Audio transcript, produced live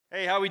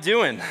Hey, how we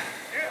doing?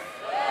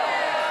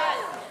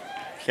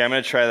 Okay, I'm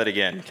gonna try that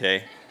again,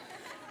 okay?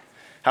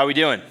 How we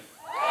doing?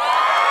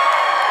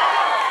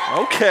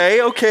 Okay,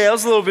 that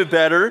was a little bit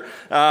better.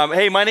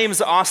 Hey, my name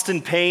is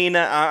Austin Payne.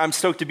 I'm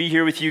stoked to be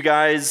here with you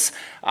guys.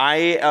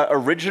 I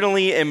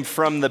originally am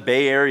from the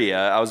Bay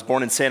Area. I was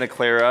born in Santa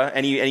Clara.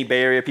 Any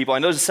Bay Area people? I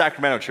know there's a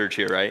Sacramento church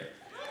here, right?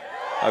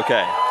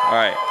 Okay, all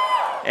right.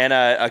 And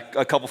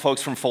a couple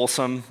folks from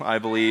Folsom, I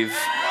believe.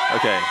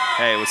 Okay,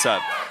 hey, what's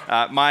up?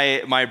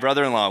 My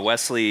brother-in-law,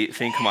 Wesley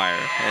Finkmeyer,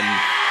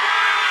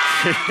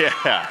 and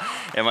yeah,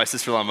 and my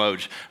sister-in-law,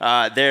 Moj.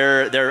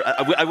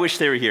 I wish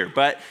they were here,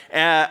 but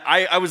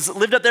I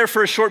lived up there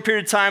for a short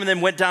period of time, and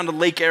then went down to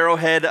Lake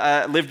Arrowhead.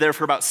 Lived there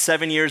for about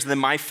 7 years, and then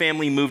my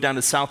family moved down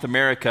to South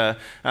America.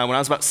 When I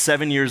was about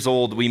 7 years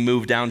old, we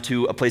moved down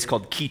to a place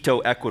called Quito,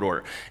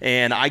 Ecuador,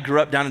 and I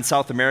grew up down in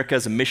South America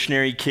as a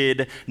missionary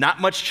kid. Not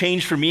much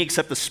changed for me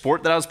except the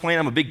sport that I was playing.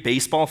 I'm a big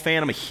baseball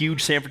fan. I'm a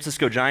huge San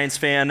Francisco Giants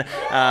fan.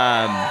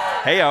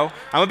 Heyo,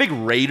 I'm a big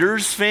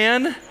Raiders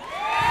fan.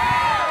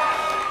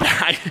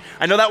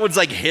 I know that one's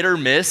like hit or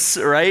miss,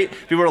 right?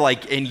 People are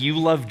like, and you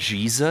love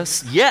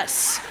Jesus?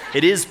 Yes,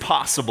 it is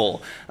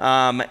possible.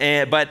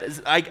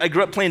 But I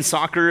grew up playing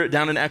soccer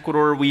down in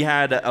Ecuador. We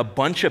had a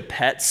bunch of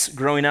pets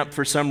growing up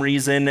for some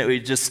reason.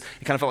 It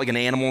kind of felt like an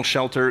animal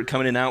shelter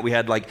coming in and out. We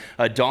had like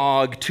a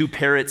dog, 2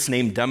 parrots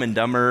named Dumb and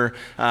Dumber.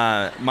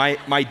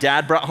 My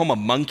dad brought home a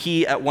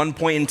monkey at one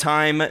point in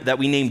time that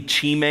we named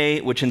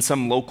Chime, which in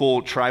some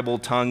local tribal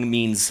tongue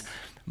means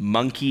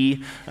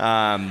monkey.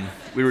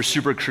 We were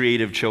super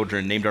creative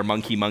children, named our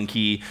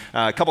monkey.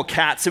 A couple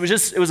cats.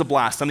 It was a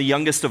blast. I'm the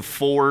youngest of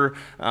 4,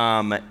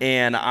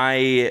 and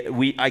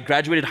I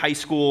graduated high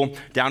school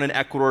down in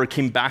Ecuador,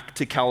 came back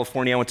to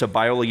California. I went to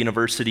Biola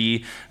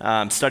University,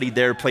 studied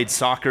there, played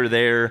soccer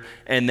there,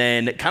 and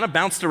then kind of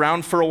bounced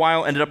around for a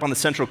while, ended up on the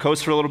Central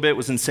Coast for a little bit,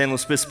 was in San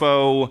Luis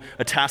Obispo,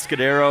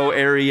 Atascadero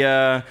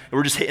area.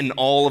 We're just hitting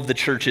all of the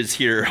churches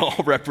here,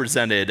 all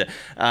represented.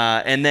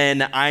 And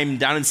then I'm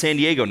down in San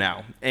Diego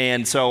now.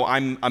 And so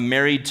I'm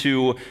married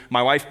to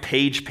my wife,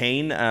 Paige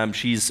Payne.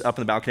 She's up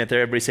in the balcony up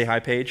there. Everybody say hi,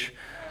 Paige.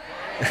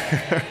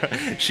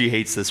 She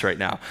hates this right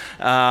now.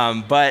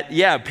 But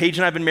yeah, Paige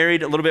and I have been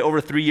married a little bit over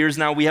 3 years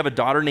now. We have a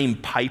daughter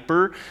named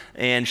Piper,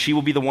 and she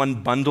will be the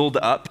one bundled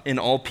up in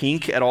all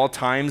pink at all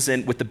times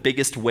and with the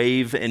biggest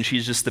wave, and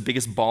she's just the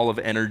biggest ball of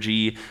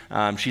energy.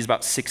 She's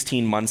about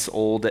 16 months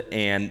old,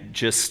 and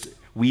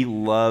we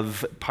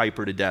love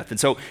Piper to death. And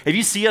so if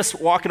you see us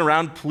walking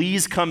around,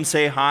 please come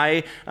say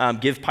hi.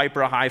 Give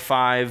Piper a high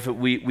five.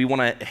 We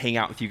want to hang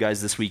out with you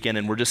guys this weekend,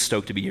 and we're just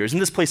stoked to be here. Isn't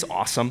this place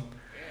awesome?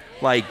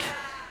 Like,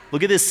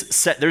 look at this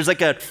set. There's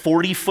like a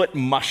 40-foot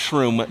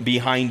mushroom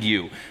behind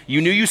you. You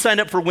knew you signed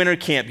up for winter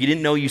camp. You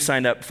didn't know you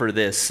signed up for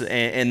this.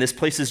 And this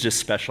place is just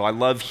special. I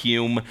love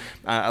Hume.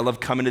 I love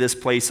coming to this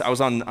place. I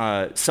was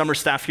on summer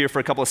staff here for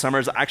a couple of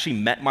summers. I actually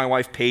met my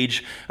wife,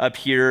 Paige, up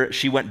here.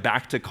 She went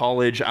back to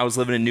college. I was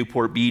living in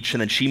Newport Beach, and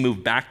then she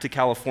moved back to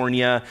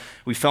California.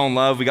 We fell in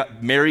love. We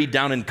got married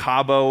down in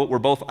Cabo. We're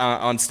both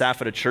on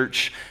staff at a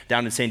church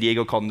down in San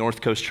Diego called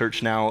North Coast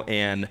Church now.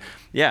 And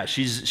yeah,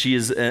 she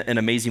is an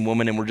amazing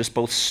woman, and we're just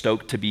both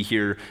stoked to be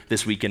here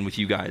this weekend with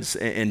you guys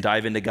and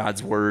dive into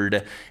God's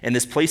word. And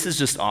this place is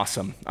just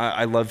awesome.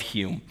 I love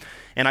Hume.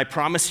 And I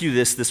promise you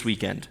this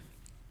weekend.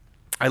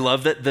 I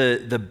love that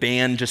the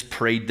band just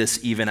prayed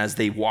this even as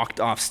they walked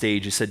off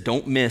stage. It said,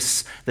 don't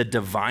miss the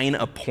divine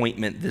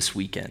appointment this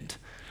weekend.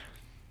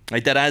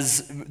 Like that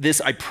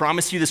I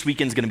promise you this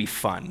weekend's gonna be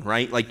fun,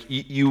 right? Like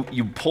you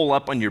pull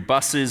up on your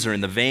buses or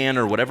in the van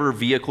or whatever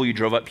vehicle you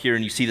drove up here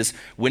and you see this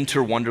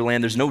winter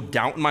wonderland. There's no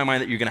doubt in my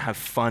mind that you're gonna have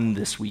fun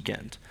this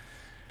weekend.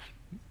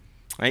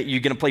 Right? You're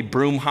gonna play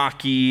broom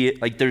hockey.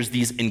 Like there's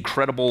these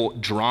incredible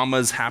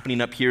dramas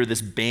happening up here.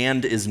 This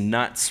band is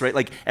nuts, right?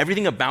 Like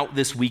everything about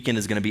this weekend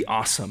is gonna be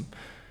awesome.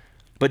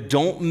 But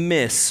don't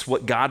miss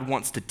what God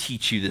wants to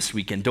teach you this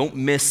weekend. Don't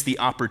miss the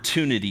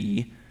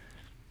opportunity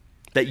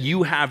that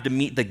you have to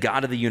meet the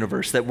God of the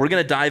universe, that we're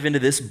gonna dive into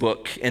this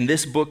book, and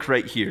this book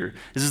right here,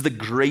 this is the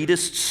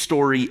greatest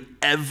story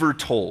ever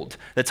told,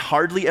 that's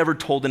hardly ever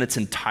told in its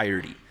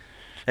entirety.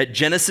 At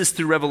Genesis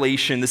through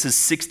Revelation, this is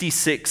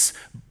 66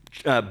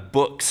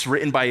 books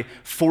written by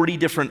 40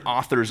 different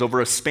authors over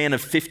a span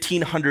of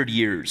 1,500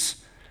 years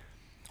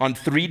on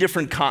 3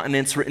 different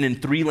continents, written in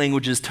 3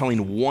 languages,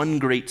 telling one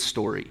great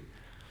story.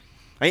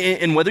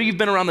 And whether you've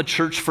been around the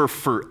church for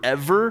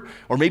forever,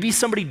 or maybe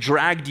somebody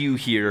dragged you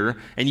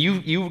here and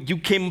you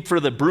came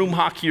for the broom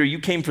hockey, or you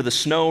came for the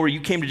snow, or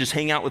you came to just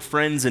hang out with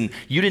friends, and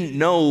you didn't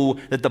know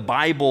that the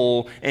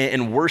Bible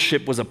and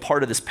worship was a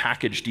part of this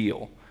package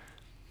deal.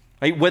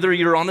 Right? Whether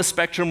you're on the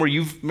spectrum where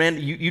you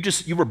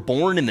were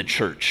born in the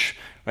church,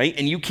 right?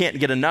 And you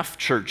can't get enough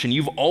church, and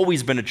you've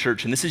always been a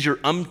church, and this is your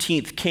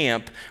umpteenth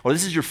camp, or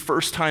this is your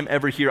first time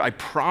ever here, I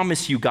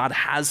promise you God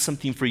has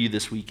something for you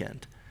this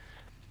weekend.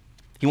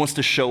 He wants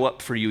to show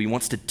up for you. He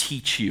wants to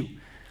teach you.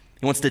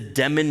 He wants to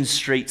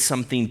demonstrate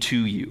something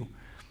to you.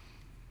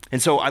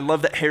 And so I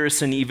love that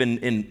Harrison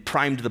even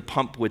primed the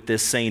pump with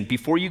this, saying,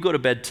 before you go to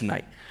bed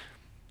tonight,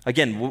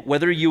 Again,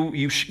 whether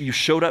you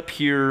showed up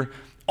here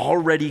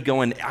already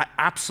going,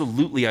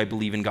 absolutely I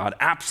believe in God,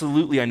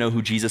 absolutely I know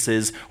who Jesus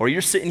is, or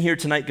you're sitting here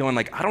tonight going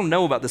like, I don't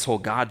know about this whole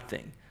God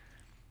thing.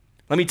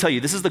 Let me tell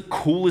you, this is the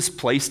coolest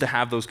place to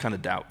have those kind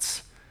of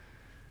doubts.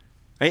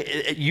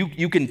 Right?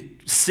 You can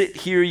sit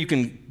here, you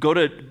can go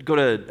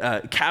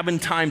to cabin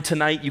time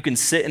tonight, you can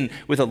sit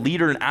with a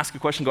leader and ask a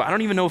question, go, I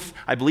don't even know if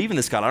I believe in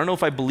this God, I don't know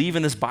if I believe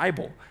in this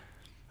Bible.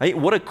 Right?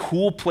 What a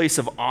cool place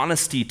of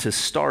honesty to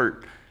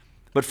start.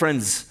 But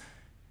friends,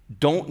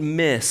 don't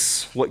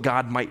miss what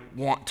God might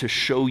want to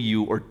show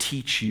you or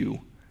teach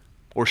you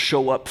or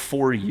show up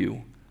for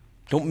you.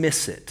 Don't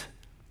miss it.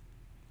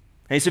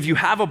 And so if you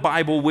have a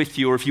Bible with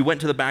you, or if you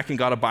went to the back and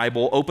got a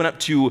Bible, open up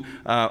to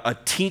a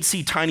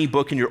teensy tiny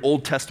book in your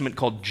Old Testament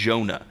called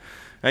Jonah.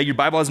 Right? Your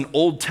Bible has an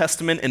Old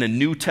Testament and a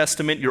New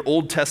Testament. Your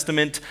Old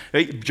Testament,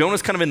 right?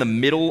 Jonah's kind of in the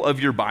middle of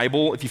your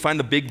Bible. If you find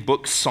the big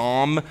book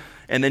Psalm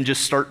and then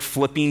just start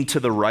flipping to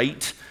the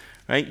right,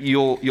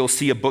 you'll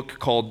see a book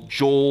called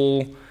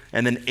Joel,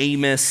 and then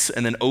Amos,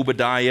 and then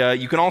Obadiah.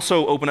 You can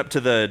also open up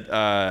to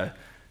the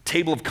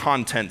table of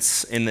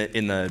contents in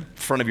the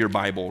front of your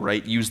Bible,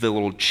 right? Use the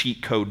little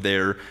cheat code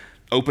there.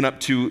 Open up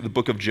to the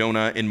book of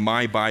Jonah. In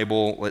my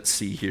Bible, let's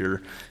see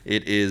here.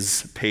 It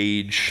is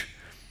page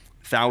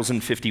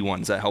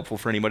 1051. Is that helpful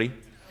for anybody?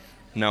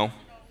 No?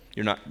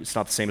 It's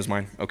not the same as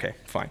mine? Okay,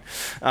 fine.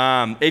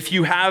 If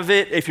you have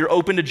it, if you're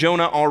open to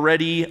Jonah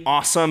already,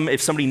 awesome.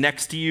 If somebody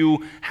next to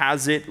you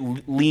has it,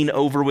 lean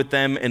over with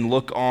them and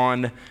look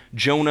on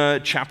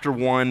Jonah chapter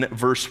 1,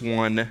 verse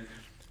 1.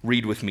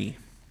 Read with me.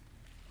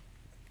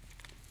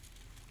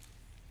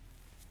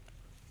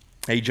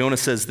 Hey, Jonah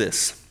says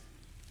this.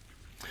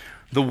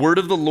 The word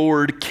of the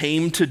Lord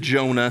came to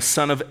Jonah,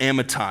 son of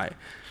Amittai.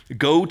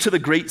 Go to the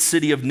great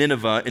city of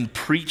Nineveh and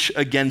preach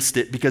against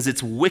it, because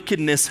its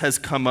wickedness has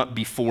come up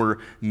before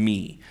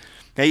me.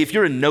 Hey, if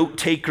you're a note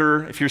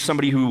taker, if you're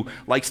somebody who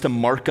likes to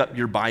mark up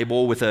your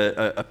Bible with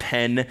a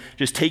pen,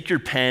 just take your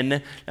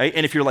pen. Right?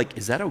 And if you're like,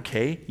 is that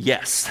okay?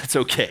 Yes, that's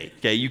okay.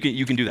 Okay, you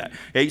can do that.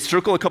 Okay,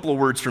 circle a couple of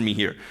words for me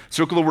here.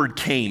 Circle the word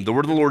came. The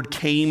word of the Lord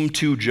came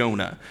to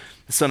Jonah,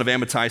 the son of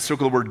Amittai.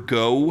 Circle the word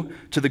go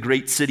to the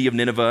great city of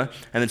Nineveh,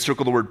 and then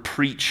circle the word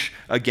preach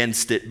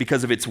against it,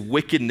 because of its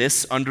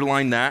wickedness,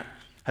 underline that,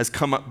 has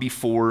come up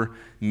before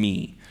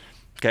me.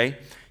 Okay?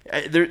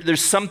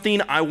 There's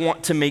something I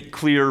want to make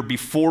clear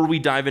before we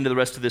dive into the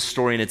rest of this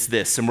story, and it's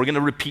this, and we're going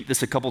to repeat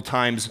this a couple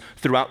times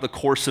throughout the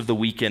course of the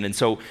weekend. And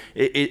so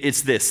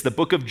it's this, the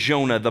book of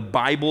Jonah, the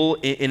Bible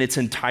in its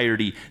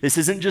entirety. This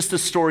isn't just a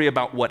story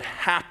about what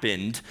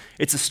happened,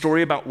 it's a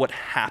story about what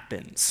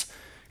happens.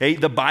 Okay?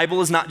 The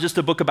Bible is not just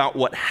a book about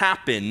what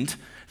happened,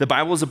 the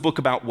Bible is a book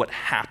about what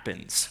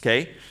happens.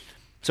 Okay?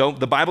 So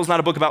the Bible is not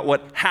a book about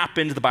what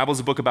happened, the Bible is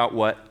a book about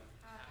what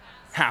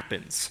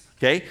happens.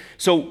 Okay?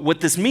 So what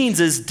this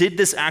means is, did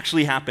this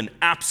actually happen?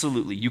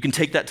 Absolutely. You can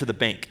take that to the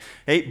bank.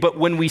 Okay? But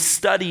when we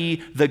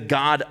study the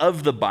God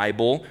of the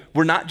Bible,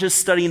 we're not just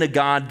studying a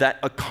God that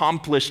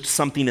accomplished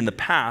something in the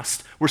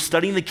past, we're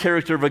studying the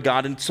character of a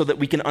God so that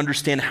we can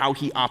understand how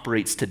he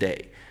operates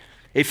today.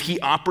 If he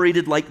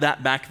operated like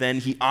that back then,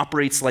 he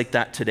operates like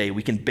that today.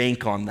 We can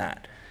bank on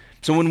that.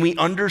 So when we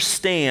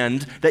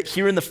understand that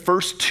here in the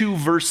first two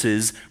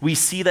verses, we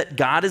see that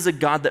God is a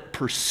God that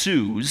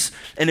pursues,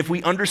 and if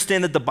we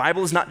understand that the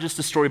Bible is not just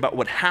a story about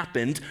what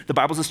happened, the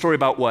Bible is a story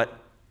about what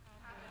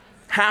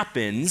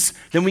happens,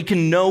 then we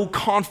can know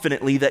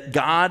confidently that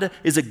God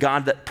is a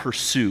God that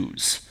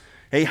pursues.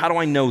 Hey, how do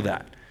I know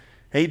that?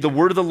 Hey, the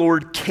word of the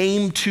Lord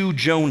came to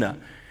Jonah.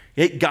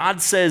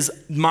 God says,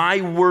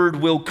 my word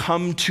will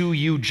come to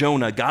you,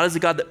 Jonah. God is a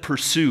God that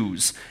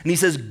pursues. And he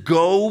says,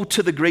 go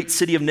to the great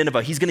city of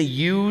Nineveh. He's going to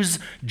use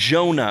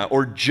Jonah,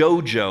 or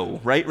Jojo,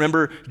 right?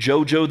 Remember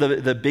Jojo,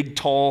 the big,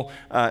 tall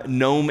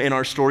gnome in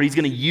our story? He's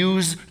going to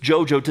use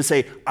Jojo to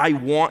say, I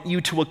want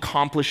you to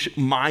accomplish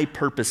my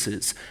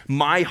purposes.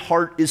 My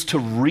heart is to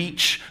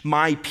reach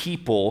my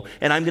people,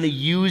 and I'm going to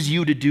use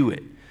you to do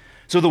it.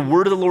 So the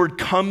word of the Lord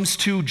comes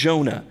to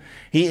Jonah.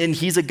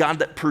 He's a God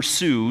that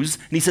pursues,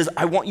 and he says,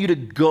 I want you to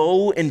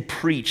go and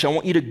preach. I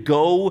want you to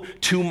go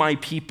to my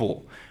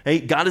people. Hey,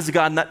 God is a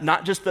God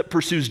not just that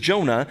pursues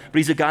Jonah, but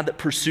he's a God that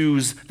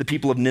pursues the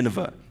people of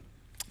Nineveh,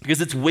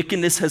 because its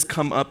wickedness has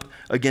come up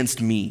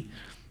against me.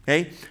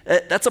 Okay?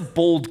 That's a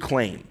bold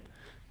claim.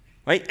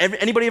 Right?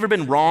 Anybody ever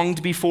been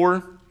wronged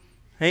before?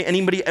 Hey,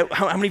 anybody?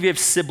 How many of you have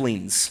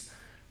siblings?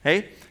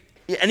 Hey?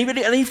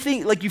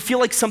 Anything, like you feel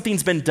like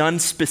something's been done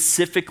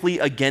specifically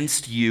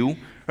against you?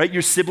 Right?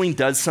 Your sibling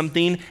does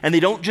something, and they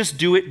don't just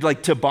do it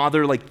like to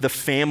bother like the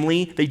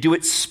family. They do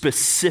it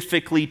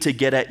specifically to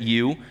get at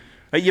you.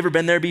 Right? You ever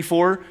been there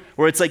before?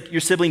 Where it's like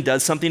your sibling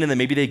does something, and then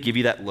maybe they give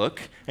you that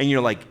look, and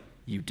you're like,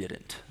 you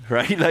didn't,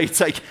 right? Like,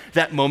 it's like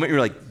that moment you're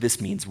like, this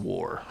means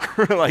war.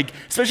 Like,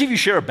 especially if you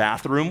share a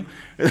bathroom,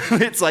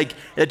 it's like,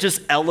 it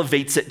just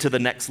elevates it to the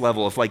next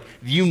level. If like,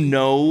 you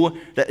know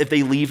that if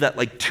they leave that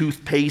like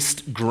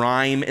toothpaste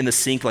grime in the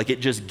sink, like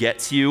it just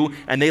gets you,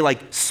 and they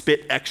like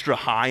spit extra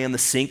high in the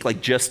sink,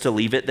 like just to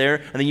leave it there.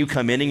 And then you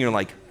come in and you're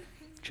like,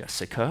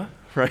 Jessica,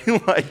 right?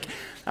 Like,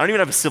 don't even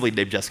have a sibling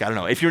named Jessica. I don't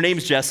know. If your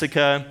name's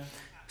Jessica,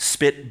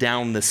 spit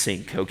down the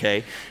sink,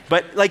 okay?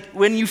 But like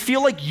when you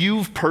feel like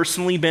you've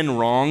personally been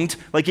wronged,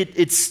 like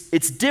it's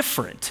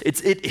different.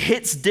 It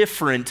hits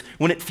different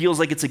when it feels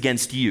like it's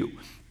against you.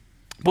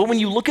 But when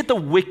you look at the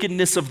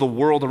wickedness of the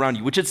world around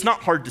you, which it's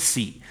not hard to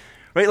see,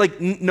 right?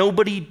 Like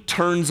nobody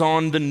turns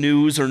on the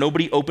news or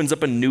nobody opens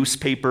up a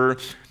newspaper,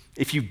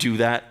 if you do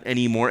that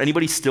anymore.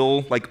 Anybody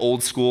still like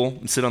old school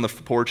and sit on the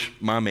porch?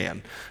 My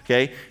man,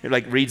 okay? It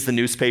like reads the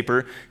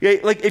newspaper. Yeah,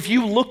 like if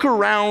you look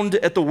around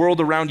at the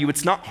world around you,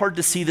 it's not hard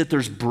to see that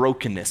there's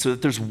brokenness or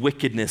that there's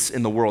wickedness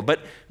in the world.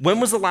 But when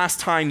was the last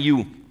time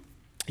you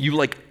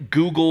like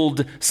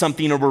Googled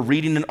something or were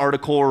reading an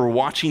article or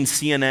watching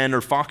CNN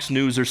or Fox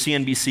News or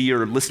CNBC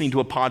or listening to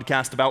a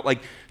podcast about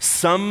like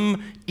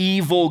some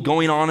evil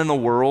going on in the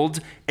world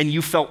and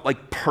you felt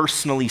like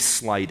personally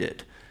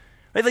slighted?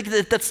 Right? Like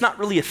that's not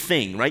really a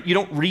thing, right? You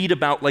don't read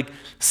about like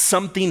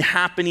something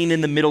happening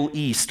in the Middle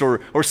East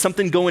or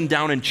something going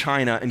down in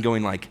China and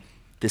going like,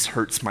 this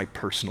hurts my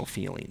personal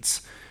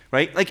feelings,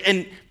 right? Like,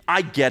 and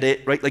I get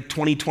it, right? Like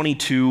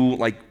 2022,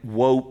 like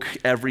woke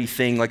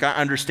everything. Like I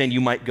understand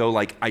you might go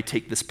like, I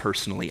take this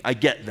personally. I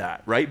get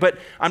that, right? But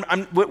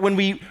when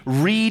we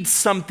read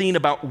something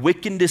about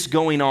wickedness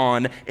going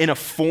on in a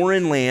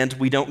foreign land,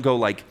 we don't go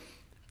like,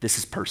 this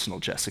is personal,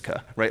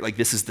 Jessica, right? Like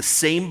this is the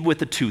same with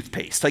the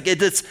toothpaste. Like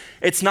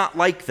it's not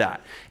like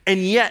that.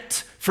 And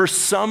yet, for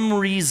some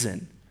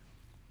reason,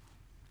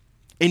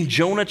 in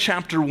Jonah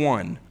chapter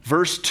 1,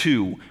 verse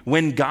 2,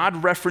 when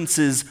God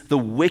references the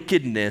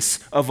wickedness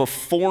of a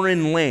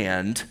foreign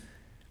land,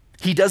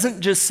 he doesn't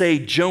just say,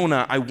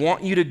 Jonah, I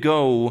want you to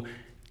go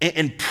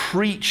and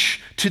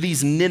preach to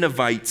these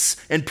Ninevites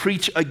and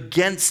preach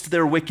against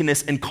their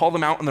wickedness and call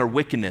them out on their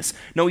wickedness.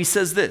 No, he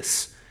says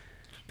this.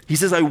 He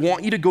says, I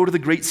want you to go to the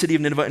great city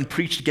of Nineveh and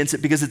preach against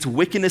it because its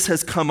wickedness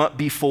has come up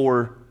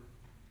before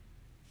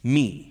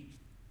me.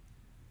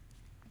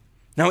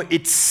 Now,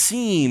 it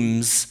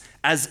seems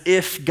as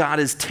if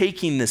God is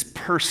taking this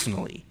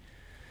personally,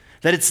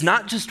 that it's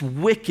not just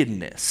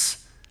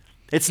wickedness,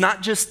 it's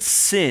not just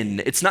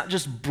sin, it's not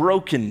just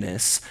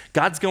brokenness.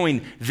 God's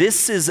going,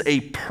 this is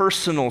a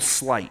personal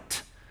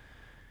slight.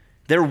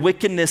 Their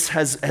wickedness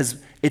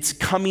it's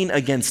coming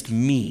against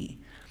me.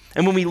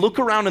 And when we look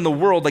around in the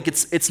world, like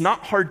it's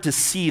not hard to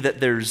see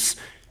that there's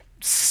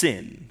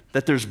sin,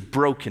 that there's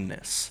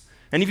brokenness.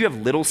 Any of you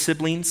have little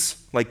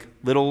siblings, like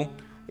little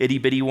itty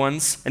bitty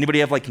ones? Anybody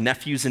have like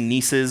nephews and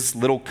nieces,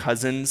 little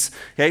cousins?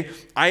 Okay,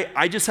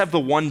 I just have the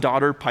one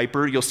daughter,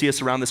 Piper. You'll see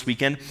us around this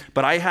weekend,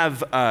 but I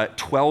have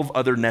 12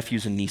 other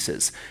nephews and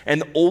nieces,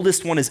 and the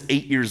oldest one is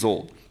 8 years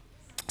old.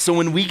 So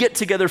when we get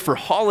together for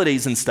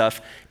holidays and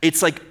stuff,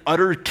 it's like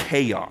utter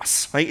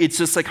chaos, right? It's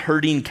just like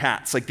herding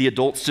cats. Like the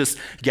adults just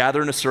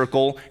gather in a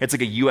circle. It's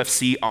like a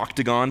UFC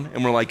octagon.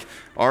 And we're like,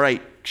 all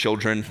right,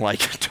 children, like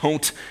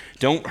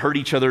don't hurt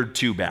each other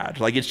too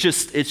bad. Like it's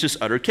just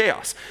utter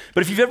chaos.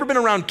 But if you've ever been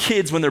around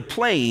kids when they're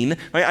playing,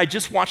 right, I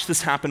just watched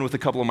this happen with a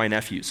couple of my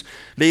nephews.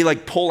 They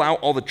like pull out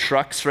all the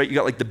trucks, right? You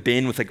got like the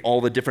bin with like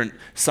all the different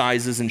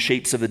sizes and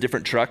shapes of the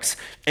different trucks.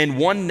 And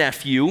one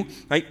nephew,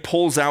 right,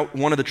 pulls out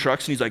one of the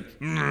trucks and he's like,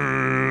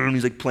 and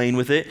he's like playing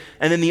with it.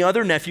 And then the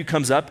other nephew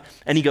comes up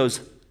and he goes,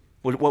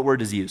 what word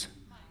does he use?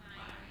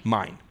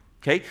 Mine.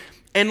 Okay?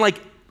 And like,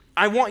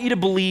 I want you to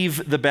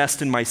believe the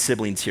best in my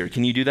siblings here.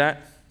 Can you do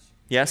that?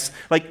 Yes?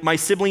 Like my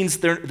siblings,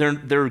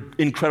 they're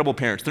incredible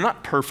parents. They're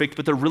not perfect,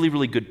 but they're really,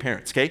 really good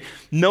parents, okay?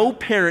 No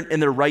parent in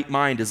their right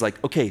mind is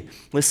like, okay,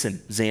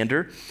 listen,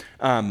 Xander,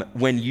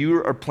 when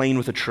you are playing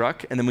with a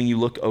truck and then when you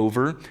look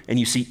over and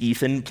you see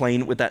Ethan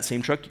playing with that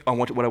same truck,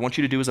 what I want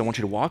you to do is I want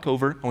you to walk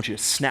over, I want you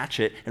to snatch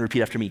it and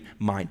repeat after me,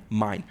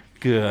 mine.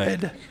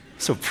 Good.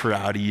 So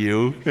proud of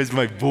you. That's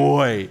my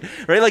boy,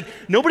 right? Like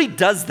nobody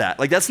does that.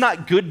 Like that's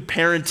not good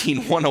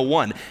parenting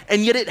 101.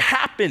 And yet it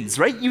happens,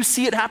 right? You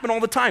see it happen all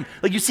the time.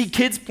 Like you see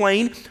kids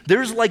playing,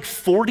 there's like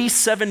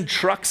 47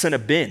 trucks in a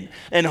bin.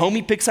 And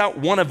homie picks out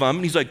one of them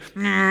and he's like,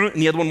 and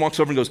the other one walks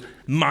over and goes,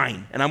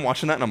 mine. And I'm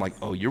watching that and I'm like,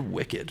 oh, you're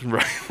wicked,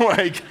 right?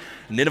 Like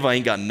Nineveh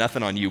ain't got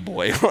nothing on you,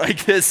 boy.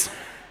 Like this,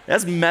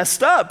 that's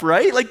messed up,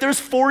 right? Like there's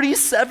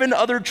 47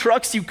 other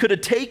trucks you could have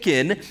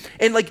taken,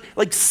 and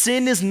like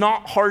sin is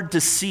not hard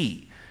to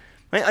see.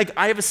 Right? Like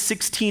I have a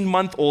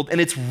 16-month-old, and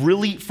it's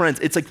really,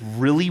 friends, it's like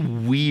really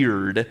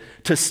weird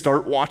to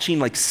start watching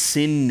like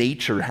sin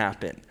nature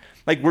happen.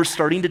 Like we're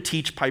starting to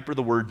teach Piper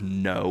the word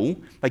no,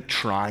 like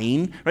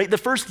trying, right? The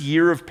first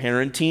year of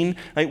parenting,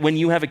 like when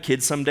you have a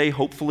kid someday,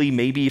 hopefully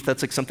maybe if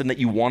that's like something that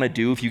you want to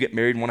do, if you get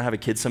married and want to have a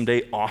kid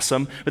someday,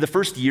 awesome. But the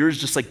first year is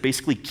just like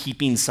basically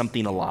keeping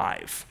something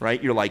alive,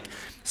 right? You're like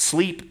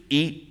sleep,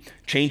 eat,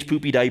 change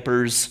poopy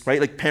diapers,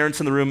 right? Like parents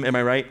in the room, am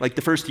I right? Like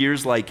the first year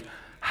is like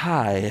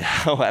hi,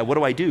 what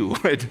do I do?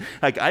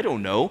 Like, I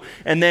don't know.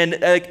 And then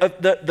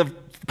the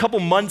couple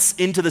months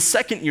into the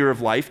second year of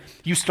life,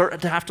 you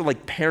start to have to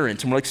like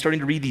parent, and we're like starting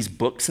to read these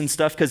books and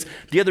stuff. Because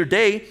the other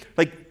day,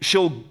 like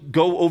she'll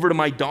go over to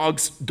my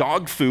dog's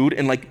dog food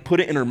and like put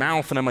it in her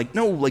mouth, and I'm like,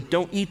 no, like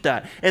don't eat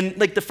that. And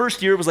like the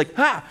first year it was like,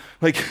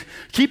 like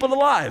keep it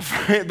alive.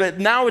 But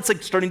now it's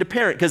like starting to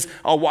parent, because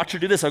I'll watch her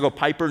do this. I'll go,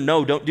 Piper,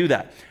 no, don't do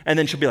that. And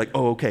then she'll be like,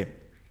 oh, okay.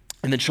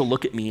 And then she'll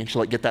look at me and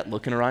she'll like get that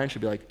look in her eye, and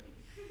she'll be like,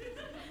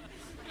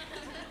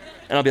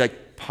 and I'll be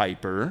like,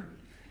 Piper,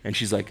 and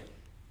she's like,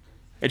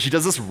 and she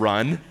does this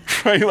run,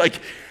 right? Like,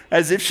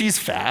 as if she's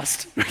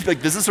fast.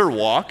 Like, this is her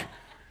walk.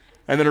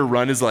 And then her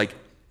run is like,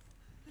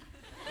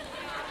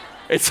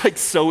 it's like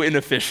so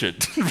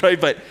inefficient, right?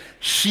 But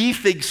she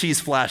thinks she's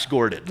Flash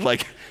Gordon.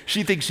 Like,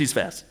 she thinks she's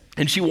fast.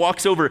 And she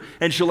walks over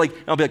and she'll like,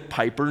 I'll be like,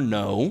 Piper,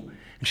 no.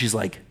 And she's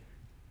like,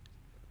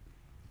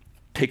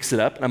 picks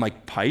it up. And I'm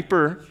like,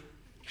 Piper.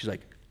 She's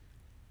like,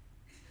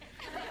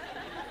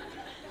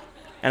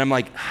 and I'm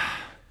like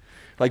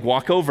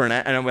walk over and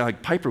I'm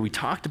like, Piper, we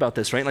talked about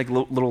this, right? Like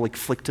little like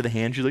flick to the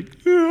hand. She's like,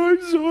 oh,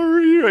 I'm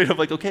sorry. Right? I'm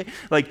like, okay.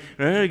 Like,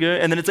 good.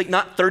 And then it's like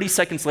not 30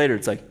 seconds later,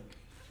 it's like,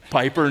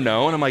 Piper,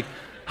 no. And I'm like,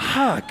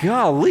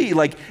 golly.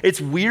 Like,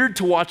 it's weird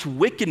to watch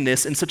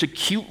wickedness in such a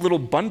cute little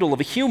bundle of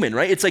a human,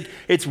 right? It's like,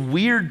 it's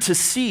weird to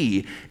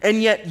see.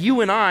 And yet you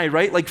and I,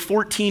 right? Like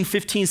 14,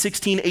 15,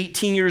 16,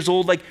 18 years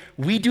old, like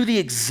we do the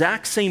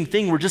exact same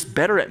thing. We're just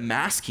better at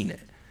masking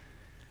it,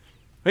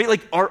 right?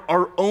 Like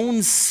our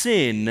own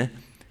sin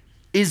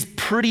is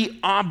pretty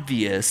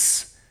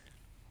obvious.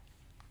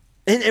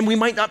 And we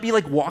might not be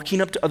like walking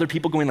up to other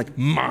people going like,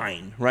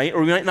 mine, right? Or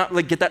we might not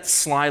like get that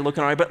sly look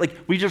in our eye, but like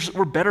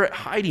we're better at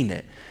hiding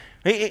it.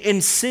 Right?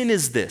 And sin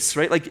is this,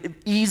 right? Like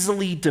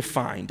easily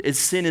defined.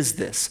 Sin is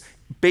this.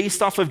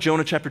 Based off of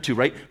Jonah chapter 2,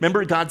 right?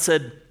 Remember God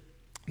said,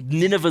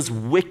 Nineveh's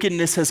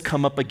wickedness has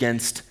come up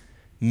against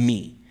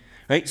me,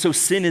 right? So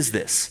sin is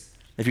this.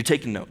 If you're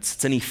taking notes,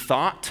 it's any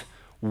thought,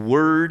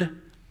 word,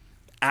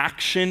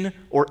 action,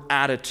 or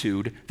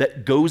attitude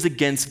that goes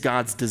against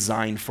God's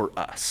design for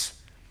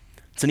us.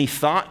 It's any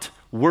thought,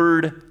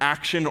 word,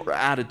 action, or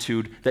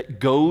attitude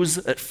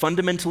that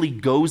fundamentally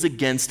goes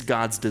against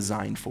God's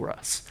design for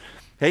us.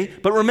 Okay?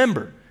 But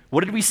remember,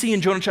 what did we see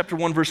in Jonah chapter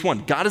 1, verse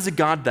 1? God is a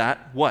God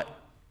that what?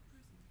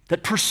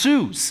 That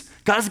pursues.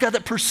 God is a God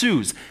that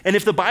pursues. And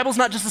if the Bible's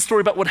not just a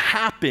story about what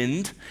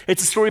happened,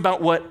 it's a story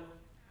about what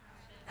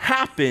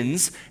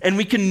happens, and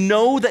we can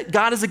know that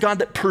God is a God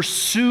that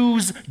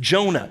pursues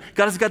Jonah.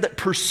 God is a God that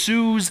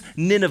pursues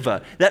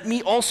Nineveh. That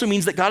also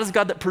means that God is a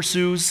God that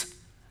pursues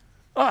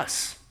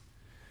us.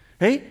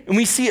 Okay? And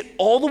we see it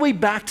all the way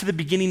back to the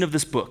beginning of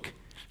this book.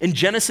 In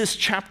Genesis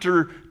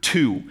chapter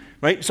 2,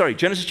 right? Sorry,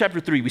 Genesis chapter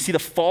 3, we see the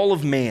fall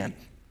of man.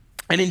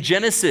 And in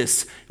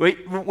Genesis, right,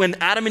 when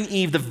Adam and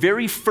Eve, the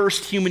very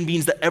first human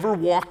beings that ever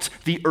walked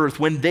the earth,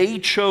 when they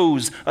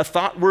chose a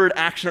thought, word,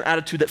 action, or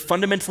attitude that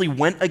fundamentally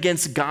went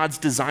against God's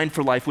design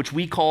for life, which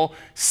we call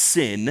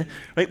sin,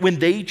 right? When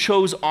they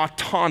chose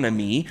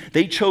autonomy,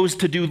 they chose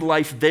to do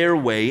life their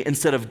way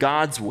instead of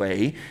God's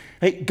way.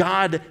 Right?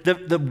 God,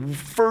 the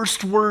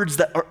first words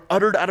that are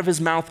uttered out of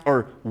his mouth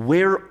are,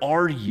 "Where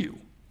are you?"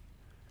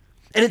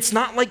 And it's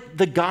not like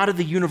the God of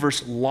the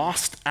universe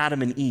lost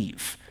Adam and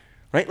Eve.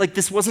 Right? Like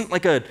this wasn't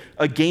like a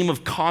game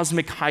of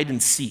cosmic hide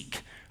and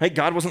seek. Right?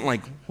 God wasn't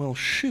like, well,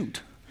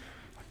 shoot,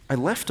 I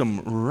left him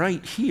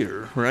right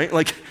here, right?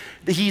 Like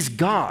he's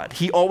God.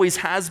 He always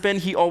has been,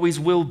 he always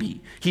will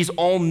be. He's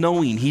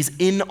all-knowing. He's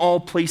in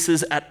all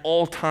places at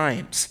all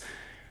times.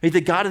 Right?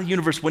 The God of the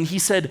universe, when he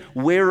said,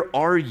 "Where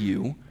are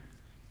you?"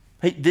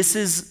 Right? This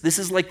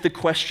is like the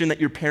question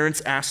that your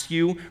parents asked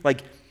you,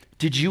 like,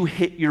 did you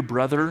hit your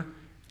brother?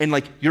 And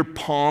like your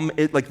palm,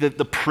 like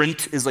the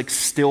print is like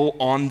still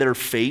on their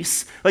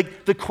face.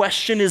 Like the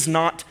question is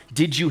not,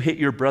 did you hit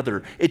your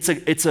brother? It's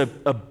a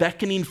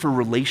beckoning for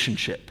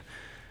relationship.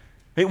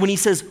 Right? When he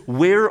says,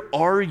 "Where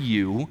are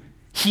you?"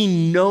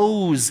 he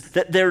knows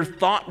that their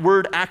thought,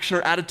 word, action,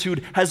 or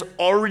attitude has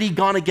already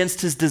gone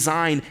against his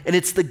design, and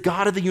it's the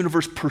God of the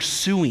universe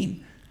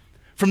pursuing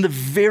from the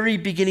very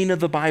beginning of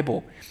the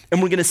Bible.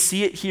 And we're going to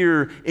see it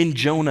here in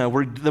Jonah,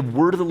 where the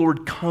word of the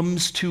Lord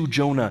comes to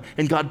Jonah,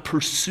 and God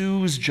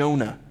pursues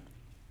Jonah.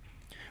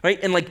 Right?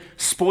 And like,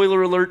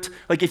 spoiler alert,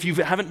 like if you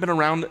haven't been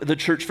around the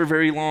church for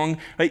very long,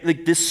 right,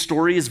 like this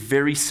story is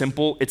very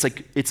simple. It's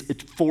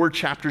 4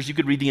 chapters. You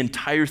could read the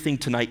entire thing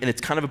tonight, and it's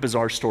kind of a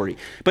bizarre story.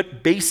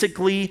 But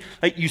basically,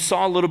 like you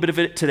saw a little bit of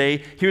it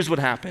today. Here's what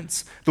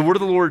happens. The word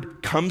of the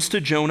Lord comes to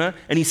Jonah,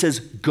 and he says,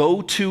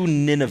 "Go to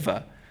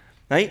Nineveh."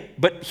 Right?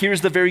 But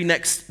here's the very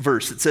next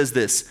verse. It says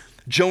this: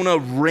 Jonah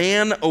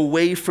ran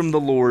away from the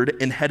Lord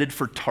and headed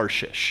for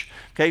Tarshish.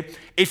 Okay?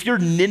 If your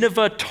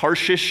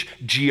Nineveh-Tarshish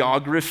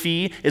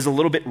geography is a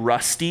little bit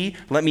rusty,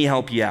 let me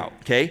help you out.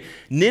 Okay?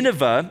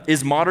 Nineveh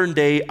is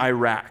modern-day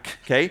Iraq.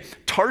 Okay?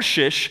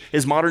 Tarshish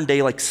is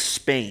modern-day like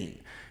Spain.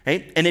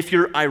 Okay? And if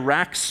your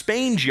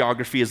Iraq-Spain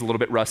geography is a little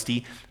bit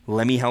rusty,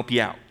 let me help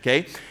you out.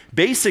 Okay?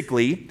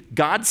 Basically,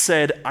 God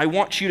said, "I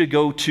want you to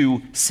go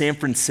to San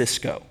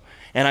Francisco."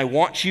 and I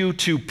want you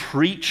to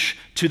preach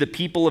to the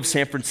people of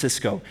San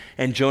Francisco.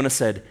 And Jonah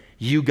said,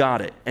 you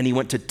got it. And he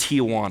went to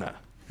Tijuana,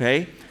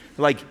 okay?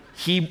 Like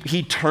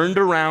he turned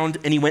around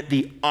and he went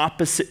the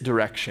opposite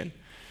direction.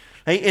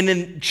 Okay? And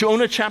in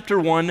Jonah chapter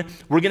 1,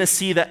 we're going to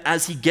see that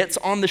as he gets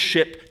on the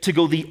ship to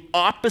go the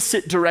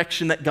opposite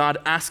direction that God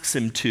asks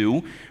him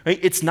to, right,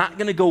 it's not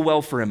going to go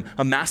well for him.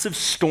 A massive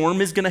storm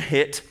is going to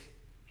hit.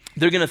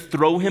 They're going to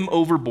throw him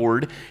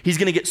overboard. He's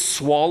going to get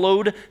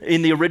swallowed.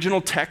 In the original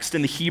text,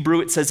 in the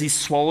Hebrew, it says he's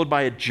swallowed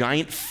by a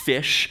giant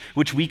fish,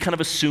 which we kind of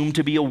assume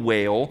to be a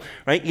whale,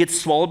 right? He gets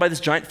swallowed by this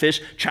giant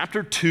fish.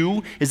 Chapter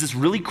 2 is this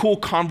really cool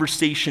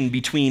conversation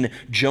between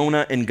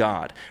Jonah and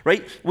God,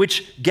 right?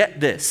 Which,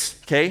 get this,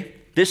 okay?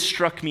 This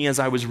struck me as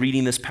I was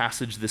reading this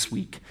passage this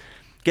week.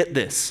 Get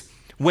this.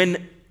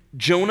 When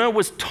Jonah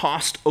was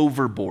tossed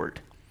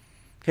overboard,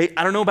 okay,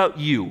 I don't know about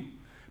you,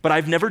 but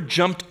I've never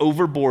jumped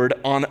overboard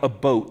on a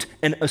boat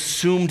and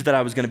assumed that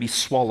I was going to be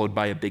swallowed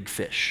by a big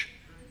fish.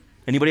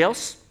 Anybody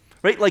else?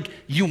 Right? Like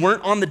you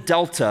weren't on the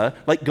Delta,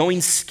 like going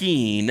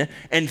skiing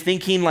and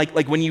thinking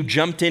like when you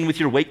jumped in with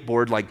your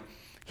wakeboard, like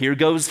here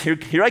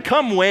I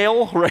come,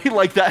 whale, right?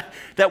 Like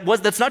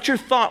that's not your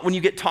thought when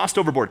you get tossed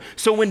overboard.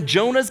 So when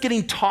Jonah's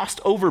getting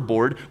tossed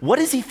overboard, what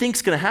does he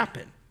think's going to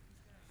happen?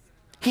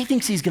 He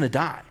thinks he's going to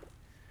die.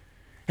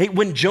 Hey,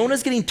 when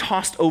Jonah's getting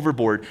tossed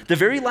overboard, the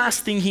very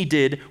last thing he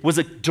did was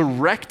a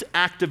direct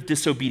act of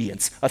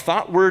disobedience, a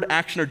thought, word,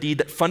 action, or deed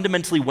that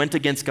fundamentally went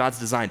against God's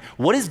design.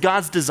 What is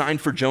God's design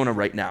for Jonah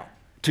right now?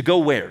 To go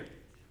where?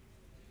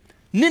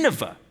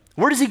 Nineveh.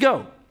 Where does he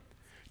go?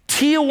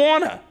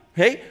 Tijuana.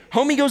 Okay?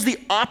 Homie goes the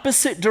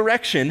opposite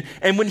direction,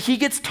 and when he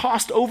gets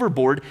tossed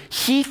overboard,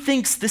 he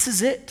thinks this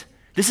is it.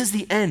 This is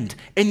the end.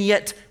 And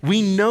yet,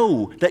 we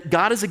know that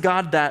God is a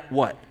God that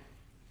what?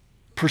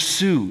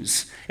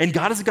 Pursues. And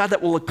God is a God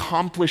that will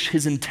accomplish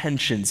his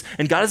intentions.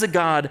 And God is a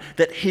God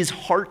that his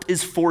heart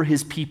is for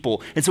his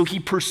people. And so he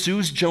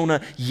pursues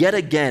Jonah yet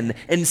again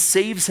and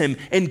saves him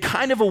in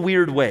kind of a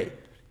weird way.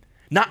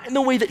 Not in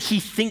the way that he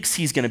thinks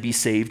he's going to be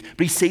saved,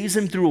 but he saves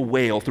him through a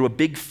whale, through a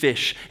big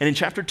fish. And in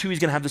chapter 2, he's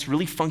going to have this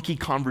really funky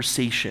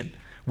conversation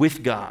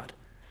with God.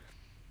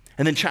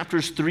 And then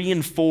chapters 3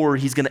 and 4,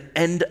 he's going to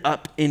end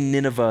up in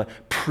Nineveh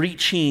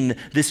preaching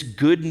this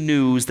good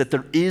news that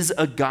there is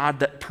a God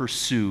that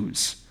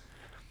pursues.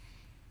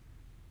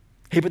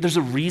 Hey, but there's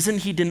a reason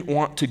he didn't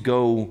want to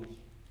go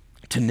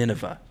to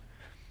Nineveh.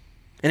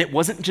 And it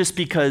wasn't just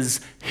because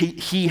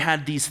he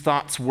had these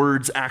thoughts,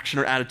 words, action,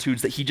 or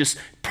attitudes that he just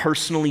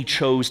personally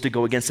chose to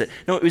go against it.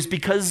 No, it was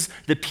because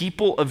the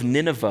people of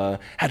Nineveh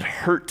had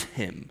hurt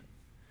him.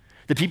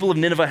 The people of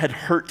Nineveh had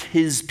hurt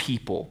his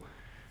people.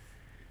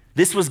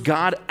 This was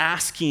God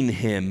asking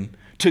him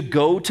to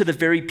go to the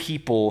very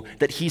people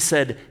that he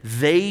said,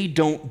 they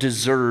don't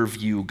deserve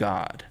you,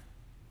 God.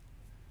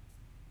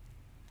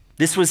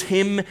 This was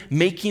him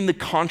making the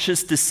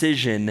conscious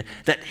decision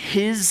that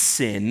his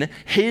sin,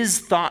 his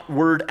thought,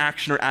 word,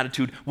 action, or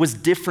attitude was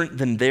different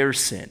than their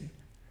sin.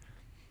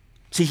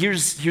 See,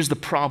 here's the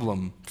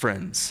problem,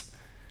 friends.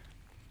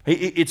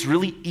 It's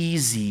really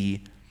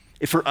easy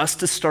for us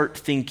to start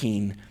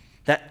thinking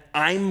that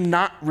I'm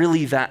not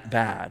really that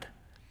bad.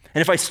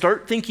 And if I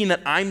start thinking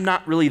that I'm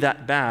not really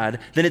that bad,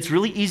 then it's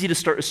really easy to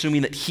start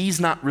assuming that he's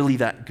not really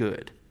that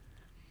good.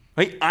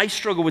 Right? I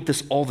struggle with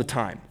this all the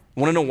time.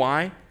 Want to know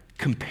why?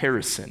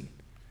 Comparison.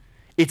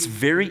 It's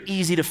very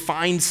easy to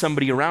find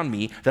somebody around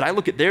me that I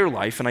look at their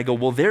life and I go,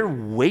 well, they're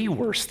way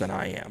worse than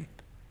I am.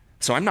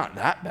 So I'm not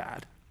that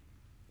bad.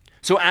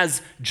 So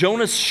as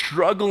Jonah's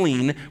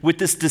struggling with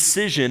this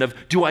decision of,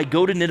 do I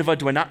go to Nineveh?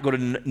 Do I not go to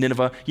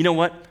Nineveh? You know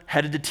what?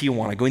 Headed to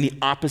Tijuana, going the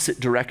opposite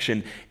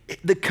direction.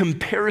 The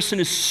comparison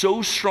is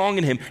so strong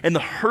in him and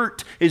the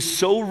hurt is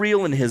so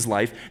real in his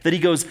life that he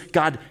goes,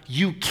 God,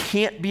 you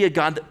can't be a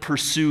God that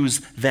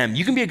pursues them.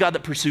 You can be a God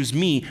that pursues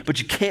me, but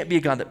you can't be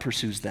a God that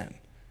pursues them.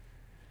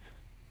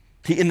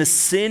 In the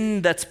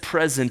sin that's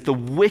present, the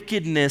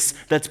wickedness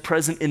that's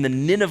present in the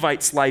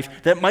Ninevites'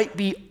 life, that might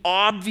be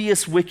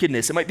obvious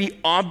wickedness. It might be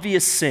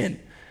obvious sin.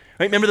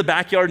 Right? Remember the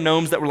backyard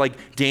gnomes that were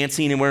like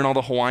dancing and wearing all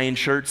the Hawaiian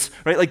shirts?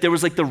 Right? Like there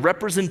was like the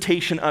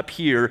representation up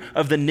here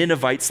of the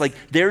Ninevites. Like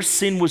their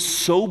sin was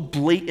so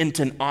blatant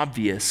and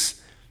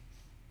obvious,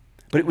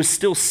 but it was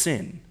still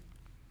sin.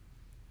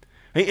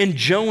 Right? And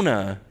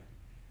Jonah,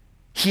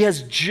 he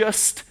has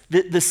just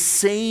the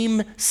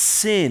same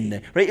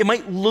sin, right? It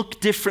might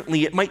look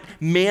differently. It might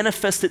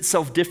manifest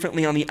itself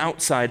differently on the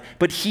outside,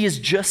 but he is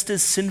just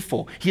as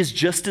sinful. He is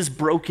just as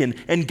broken,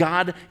 and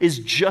God is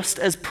just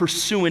as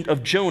pursuant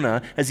of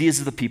Jonah as he is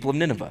of the people of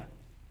Nineveh.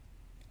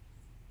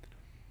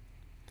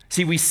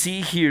 See, we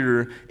see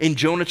here in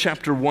Jonah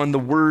chapter 1, the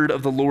word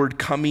of the Lord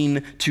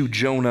coming to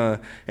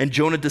Jonah, and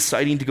Jonah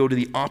deciding to go to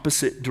the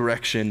opposite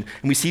direction.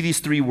 And we see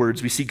these three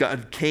words. We see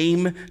God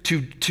came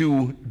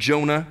to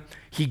Jonah.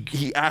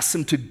 He asked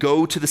him to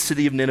go to the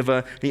city of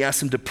Nineveh, and he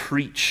asked him to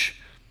preach.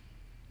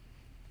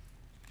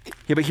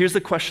 Yeah, but here's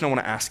the question I want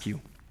to ask you.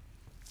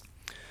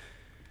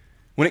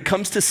 When it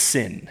comes to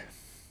sin,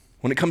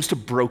 when it comes to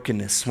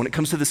brokenness, when it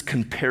comes to this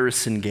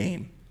comparison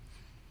game,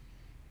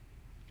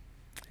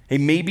 Hey,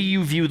 maybe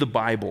you view the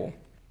Bible,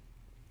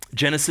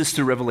 Genesis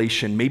to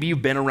Revelation, maybe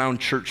you've been around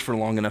church for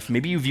long enough,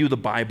 maybe you view the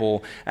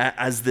Bible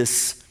as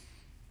this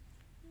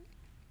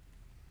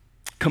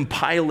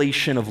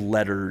compilation of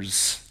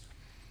letters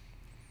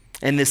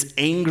and this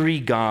angry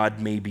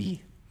God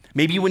maybe.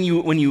 Maybe when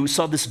you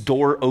saw this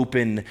door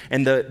open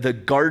and the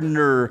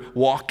gardener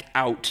walk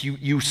out,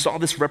 you saw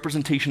this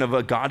representation of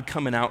a God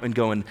coming out and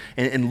going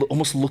and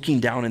almost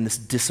looking down in this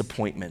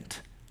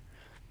disappointment.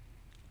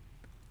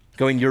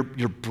 Going, you're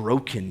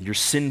broken, you're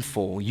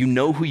sinful, you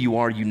know who you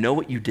are, you know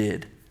what you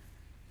did.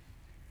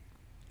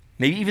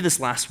 Maybe even this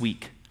last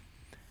week.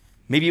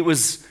 Maybe it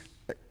was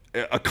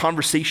a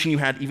conversation you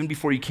had even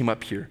before you came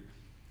up here.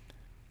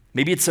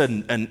 Maybe it's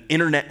an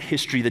internet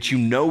history that you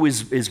know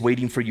is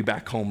waiting for you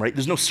back home, right?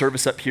 There's no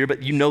service up here,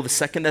 but you know the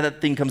second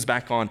that thing comes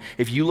back on,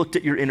 if you looked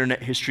at your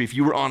internet history, if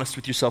you were honest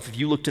with yourself, if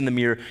you looked in the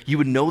mirror, you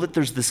would know that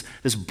there's this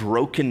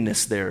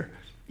brokenness there,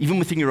 even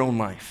within your own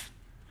life.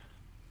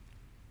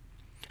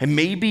 And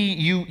maybe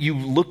you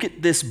look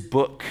at this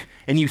book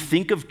and you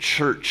think of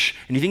church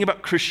and you think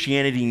about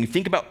Christianity and you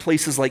think about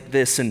places like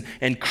this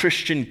and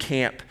Christian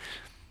camp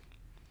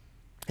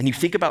and you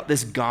think about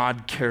this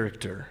God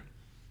character.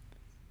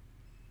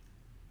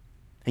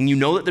 And you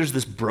know that there's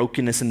this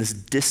brokenness and this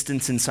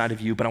distance inside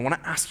of you, but I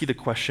want to ask you the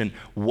question,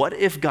 what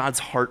if God's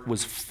heart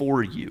was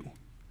for you?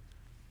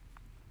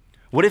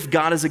 What if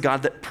God is a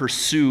God that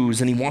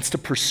pursues and he wants to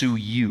pursue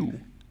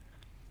you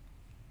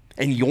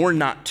and you're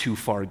not too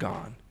far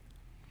gone?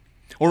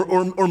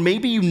 Or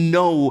maybe you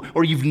know,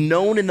 or you've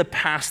known in the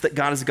past that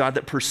God is a God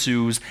that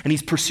pursues, and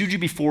he's pursued you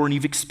before, and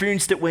you've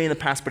experienced it way in the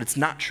past, but it's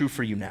not true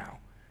for you now.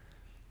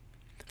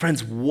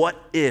 Friends, what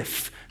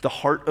if the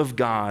heart of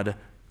God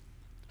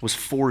was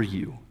for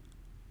you?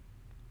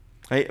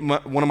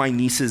 One of my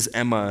nieces,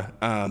 Emma,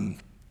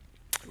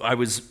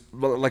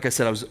 like I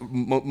said, I was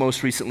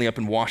most recently up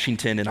in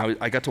Washington, and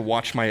I got to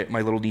watch my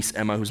little niece,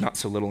 Emma, who's not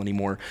so little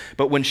anymore.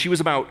 But when she was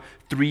about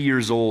 3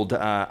 years old,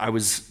 I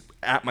was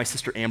at my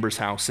sister Amber's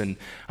house, and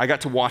I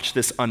got to watch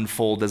this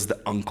unfold as the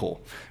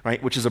uncle,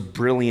 right? Which is a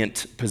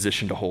brilliant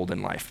position to hold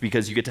in life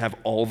because you get to have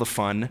all the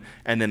fun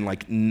and then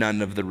like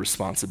none of the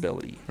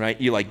responsibility, right?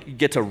 You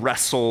get to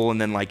wrestle and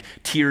then like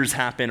tears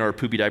happen or a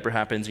poopy diaper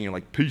happens and you're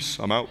like, peace,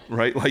 I'm out,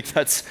 right?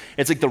 It's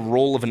like the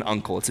role of an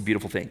uncle. It's a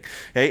beautiful thing.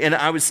 Okay? And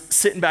I was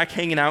sitting back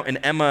hanging out, and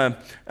Emma,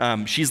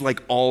 she's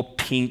like all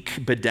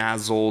pink,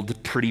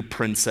 bedazzled, pretty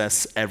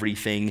princess,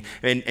 everything.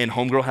 And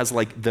homegirl has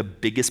like the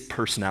biggest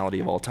personality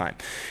of all time.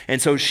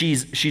 And so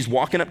she's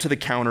walking up to the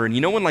counter, and you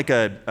know when like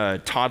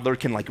a toddler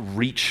can like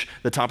reach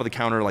the top of the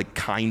counter, like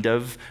kind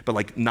of, but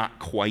like not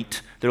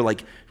quite. They're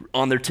like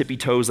on their tippy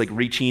toes, like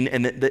reaching,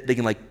 and they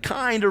can like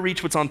kind of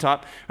reach what's on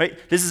top, right?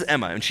 This is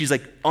Emma, and she's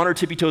like on her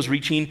tippy toes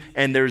reaching,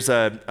 and there's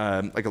like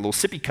a little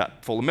sippy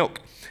cup full of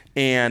milk.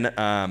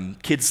 And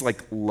kids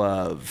like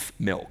love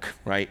milk,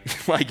 right?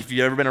 Like if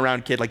you've ever been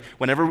around a kid, like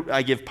whenever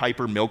I give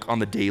Piper milk on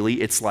the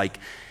daily, it's like,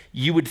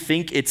 you would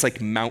think it's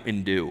like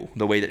Mountain Dew,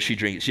 the way that she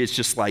drinks. It's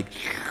just like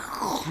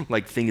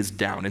thing is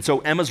down. And so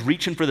Emma's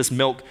reaching for this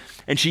milk,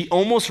 and she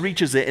almost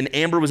reaches it, and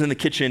Amber was in the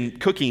kitchen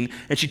cooking,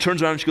 and she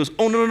turns around and she goes,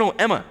 oh, no,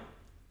 Emma.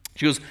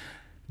 She goes,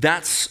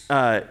 that's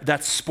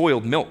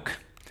spoiled milk.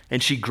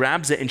 And she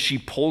grabs it and she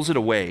pulls it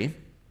away.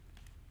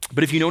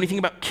 But if you know anything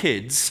about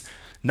kids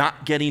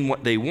not getting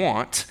what they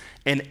want,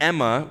 and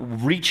Emma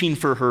reaching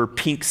for her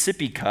pink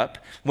sippy cup,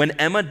 when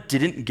Emma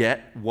didn't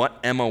get what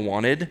Emma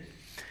wanted,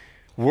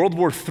 World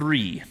War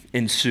III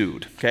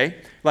ensued,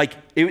 okay?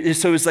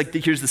 So it's like,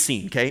 here's the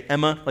scene, okay?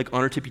 Emma, like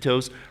on her tippy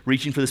toes,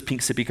 reaching for this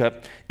pink sippy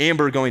cup.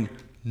 Amber going,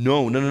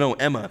 no,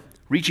 Emma,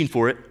 reaching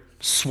for it,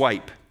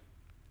 swipe.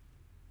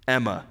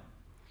 Emma.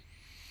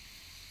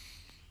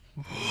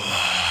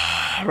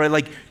 Right,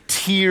 like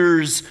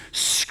tears,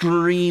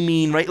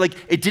 screaming, right? Like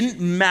it didn't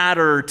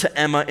matter to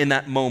Emma in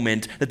that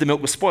moment that the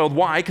milk was spoiled.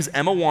 Why? Because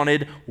Emma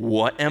wanted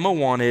what Emma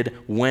wanted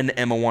when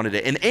Emma wanted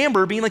it. And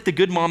Amber, being like the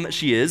good mom that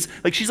she is,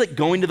 like she's like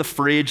going to the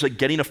fridge, like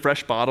getting a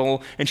fresh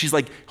bottle, and she's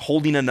like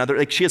holding another,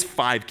 like she has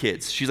 5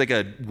 kids. She's like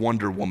a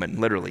Wonder Woman,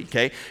 literally,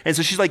 okay? And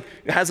so she's like,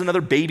 has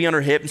another baby on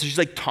her hip, and so she's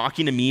like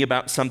talking to me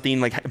about something,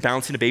 like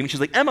bouncing a baby, and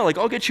she's like, Emma, like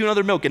I'll get you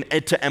another milk.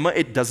 And to Emma,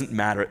 it doesn't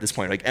matter at this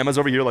point. Like Emma's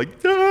over here like,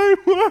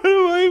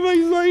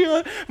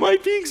 my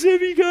pink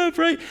sippy cup,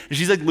 right? And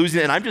she's like losing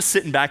it, and I'm just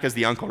sitting back as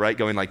the uncle, right,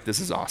 going like, this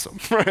is awesome,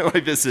 right?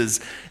 Like this is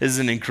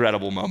an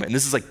incredible moment. And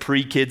this is like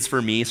pre-kids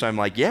for me, so I'm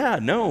like, yeah,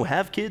 no,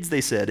 have kids, they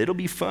said. It'll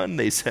be fun,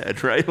 they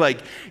said, right?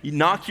 Like, you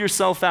knock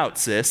yourself out,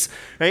 sis,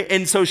 right?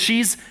 And so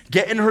she's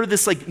getting her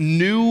this like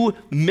new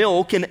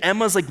milk, and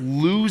Emma's like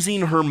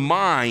losing her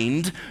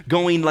mind,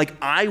 going like,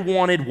 I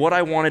wanted what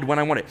I wanted when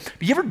I wanted.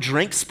 But you ever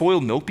drank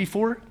spoiled milk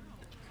before?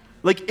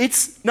 Like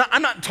it's not,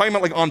 I'm not talking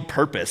about like on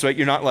purpose, right?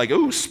 You're not like,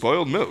 oh,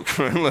 spoiled milk,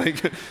 right?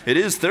 Like it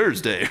is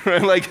Thursday,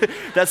 right? Like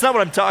that's not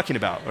what I'm talking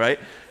about, right?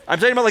 I'm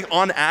talking about like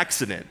on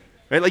accident,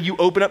 right? Like you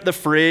open up the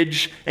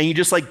fridge and you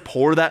just like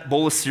pour that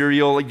bowl of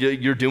cereal, like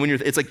you're doing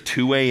it's like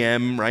 2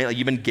 a.m., right? Like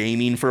you've been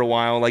gaming for a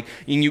while, like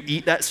and you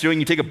eat that cereal and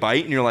you take a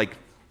bite and you're like,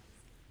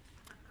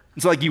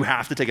 So like you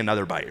have to take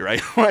another bite,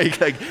 right?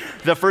 like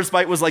the first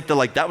bite was like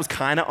that was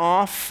kind of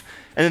off,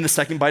 and then the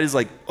second bite is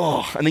like,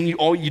 oh, and then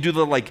you do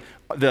the like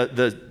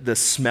the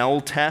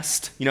smell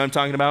test, you know what I'm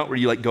talking about, where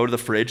you like go to the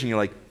fridge and you're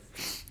like,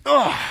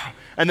 oh,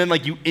 and then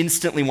like you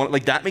instantly want,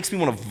 like that makes me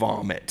want to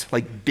vomit,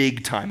 like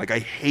big time. Like I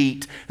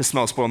hate the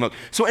smell of spoiled milk.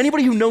 So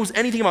anybody who knows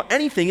anything about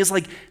anything is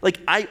like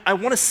I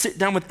want to sit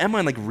down with Emma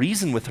and like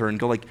reason with her and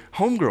go like,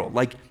 homegirl,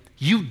 like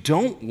you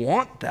don't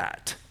want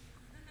that.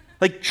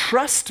 Like,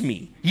 trust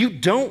me, you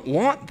don't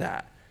want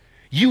that.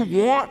 You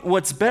want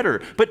what's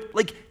better. But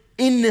like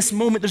in this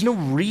moment, there's no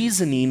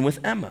reasoning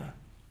with Emma.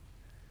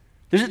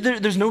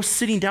 There's no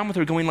sitting down with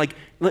her going like,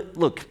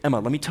 look, Emma,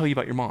 let me tell you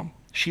about your mom.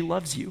 She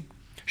loves you.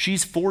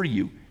 She's for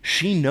you.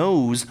 She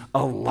knows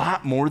a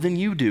lot more than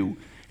you do.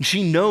 And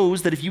she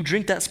knows that if you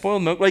drink that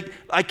spoiled milk, like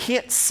I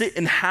can't sit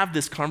and have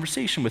this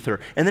conversation with her.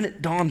 And then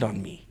it dawned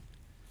on me.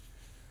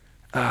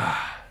 I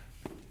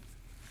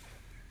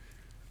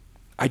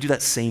do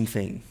that same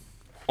thing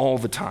all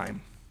the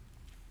time,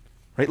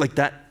 right? Like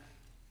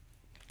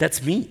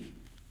that's me.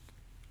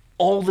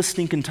 All the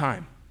stinking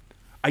time.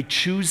 I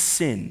choose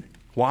sin.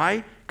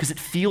 Why? Because it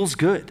feels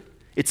good.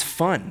 It's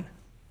fun.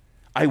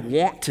 I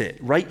want it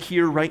right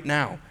here, right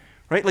now,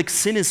 right? Like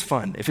sin is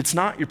fun. If it's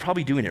not, you're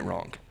probably doing it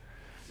wrong,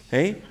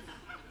 okay?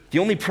 The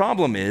only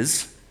problem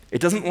is it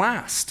doesn't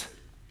last.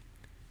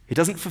 It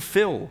doesn't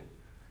fulfill.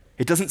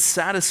 It doesn't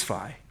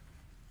satisfy.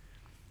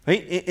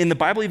 Right? And the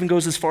Bible even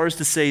goes as far as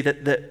to say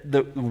that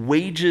the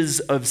wages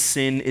of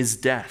sin is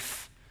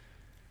death.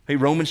 Right?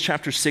 Romans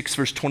chapter 6,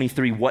 verse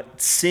 23, what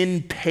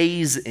sin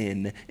pays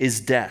in is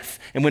death.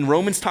 And when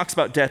Romans talks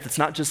about death, it's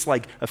not just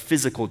like a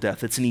physical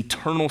death, it's an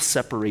eternal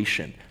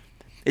separation.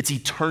 It's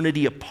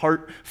eternity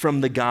apart from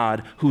the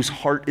God whose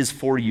heart is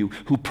for you,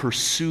 who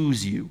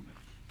pursues you.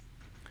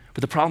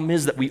 But the problem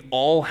is that we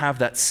all have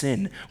that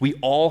sin. We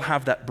all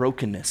have that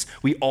brokenness.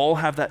 We all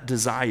have that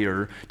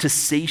desire to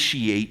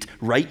satiate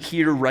right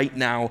here, right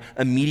now,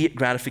 immediate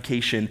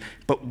gratification.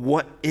 But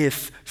what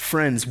if,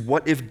 friends,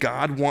 what if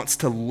God wants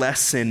to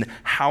lessen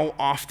how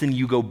often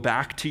you go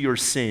back to your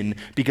sin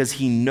because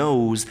he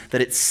knows that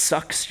it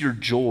sucks your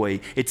joy,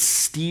 it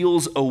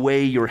steals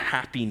away your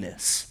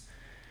happiness?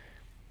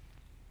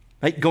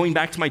 Right? Going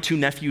back to my two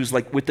nephews,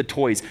 like with the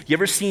toys. You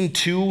ever seen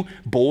two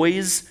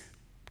boys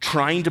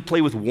trying to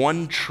play with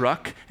one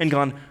truck and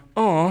gone,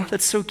 oh,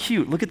 that's so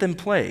cute, look at them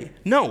play?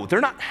 No,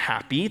 they're not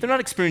happy, they're not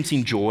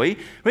experiencing joy,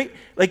 right?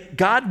 Like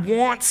God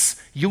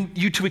wants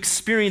you to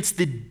experience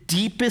the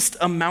deepest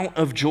amount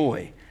of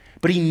joy,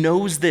 but he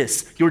knows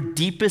this, your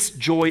deepest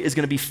joy is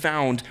gonna be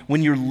found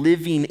when you're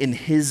living in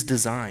his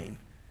design.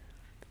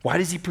 Why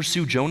does he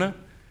pursue Jonah?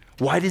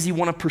 Why does he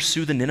wanna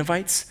pursue the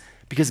Ninevites?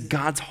 Because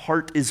God's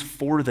heart is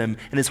for them,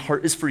 and his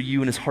heart is for you,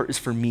 and his heart is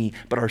for me.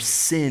 But our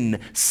sin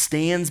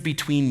stands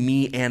between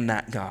me and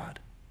that God.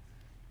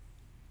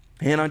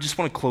 And I just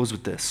want to close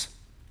with this.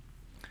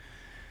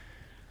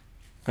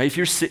 Right, if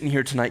you're sitting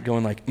here tonight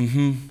going like,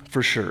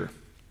 for sure,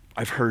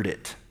 I've heard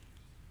it.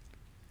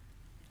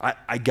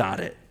 I got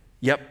it.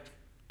 Yep,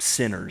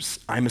 sinners.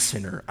 I'm a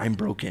sinner. I'm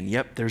broken.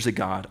 Yep, there's a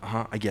God.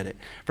 I get it.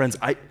 Friends,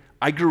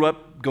 I grew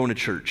up going to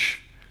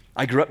church.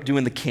 I grew up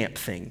doing the camp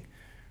thing.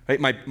 Right?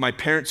 My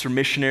parents are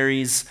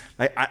missionaries.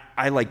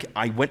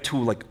 I went to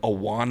like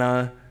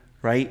Awana,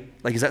 right?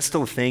 Like, is that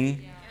still a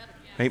thing? Yeah.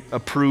 Right?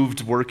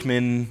 Approved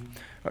workman,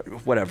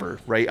 whatever,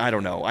 right? I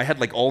don't know. I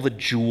had like all the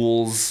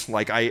jewels.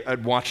 Like I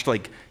watched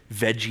like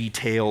Veggie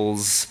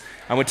Tales.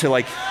 I went to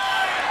like,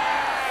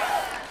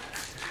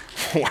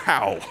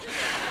 wow.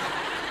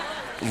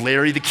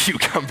 Larry the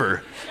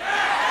Cucumber.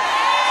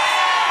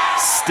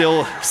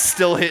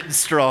 Still hitting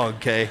strong,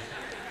 okay?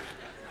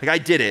 Like I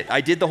did it.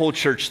 I did the whole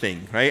church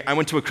thing, right? I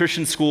went to a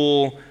Christian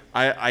school.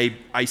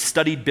 I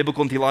studied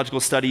biblical and theological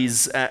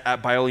studies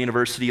at Biola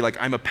University. Like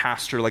I'm a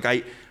pastor. Like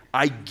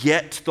I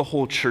get the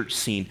whole church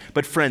scene.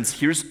 But friends,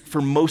 for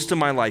most of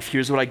my life,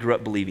 here's what I grew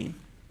up believing.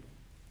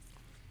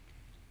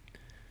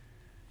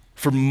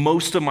 For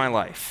most of my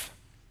life,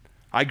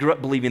 I grew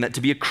up believing that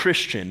to be a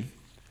Christian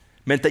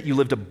meant that you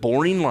lived a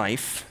boring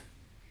life,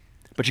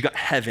 but you got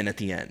heaven at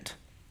the end.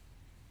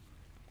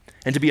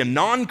 And to be a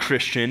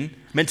non-Christian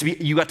meant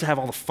you got to have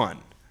all the fun,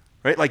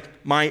 right?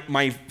 Like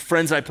my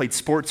friends that I played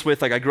sports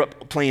with, like I grew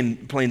up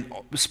playing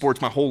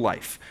sports my whole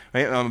life,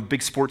 right? I'm a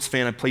big sports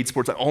fan. I played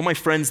sports. All my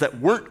friends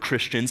that weren't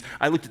Christians,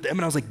 I looked at them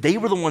and I was like, they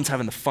were the ones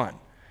having the fun,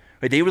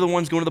 right? They were the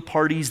ones going to the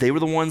parties. They were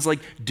the ones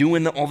like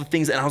doing all the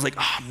things. And I was like,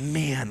 oh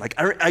man, like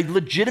I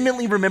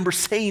legitimately remember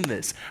saying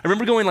this. I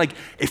remember going like,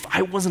 if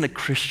I wasn't a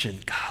Christian,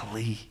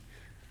 golly,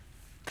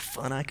 the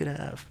fun I could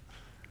have.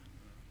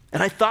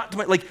 And I thought to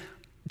my, like,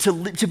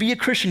 to be a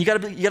Christian, you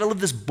gotta live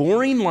this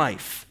boring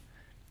life.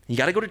 You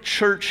gotta go to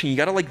church, and you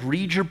gotta like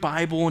read your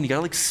Bible, and you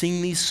gotta like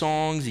sing these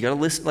songs. You gotta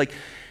listen. Like,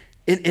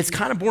 it's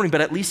kind of boring, but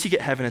at least you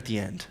get heaven at the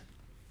end.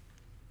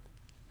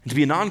 And to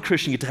be a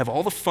non-Christian, you get to have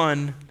all the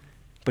fun,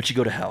 but you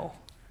go to hell.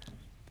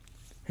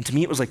 And to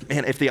me, it was like,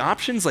 man, if the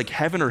option's like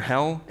heaven or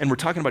hell, and we're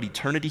talking about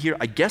eternity here,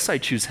 I guess I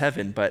choose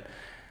heaven, but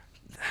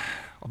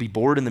I'll be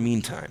bored in the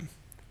meantime.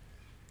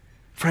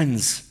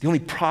 Friends, the only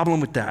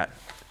problem with that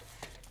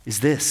is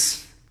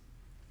this.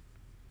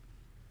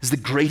 This is the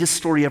greatest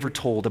story ever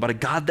told about a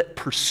God that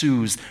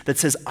pursues, that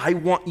says, I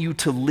want you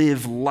to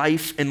live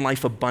life and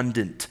life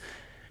abundant.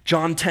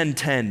 John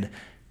 10:10,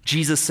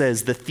 Jesus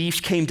says, the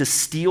thief came to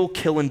steal,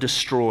 kill, and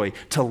destroy,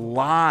 to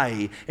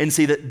lie and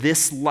say that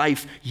this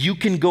life, you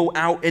can go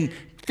out and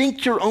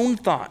think your own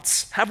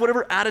thoughts, have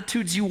whatever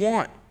attitudes you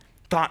want.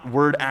 Thought,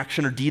 word,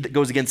 action, or deed that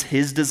goes against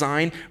his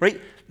design, right?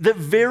 The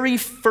very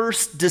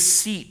first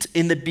deceit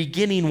in the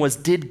beginning was,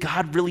 did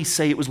God really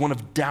say? It was one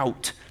of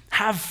doubt.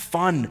 Have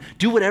fun.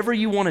 Do whatever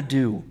you want to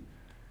do.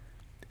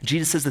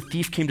 Jesus says the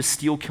thief came to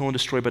steal, kill, and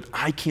destroy, but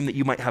I came that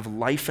you might have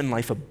life and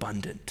life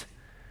abundant.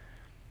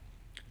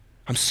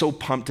 I'm so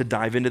pumped to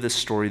dive into this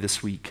story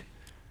this week,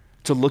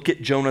 to look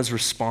at Jonah's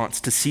response,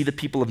 to see the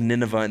people of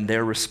Nineveh and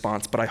their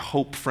response. But I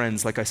hope,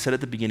 friends, like I said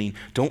at the beginning,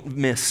 don't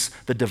miss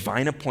the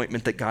divine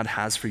appointment that God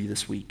has for you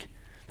this week,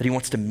 that he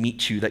wants to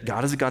meet you, that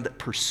God is a God that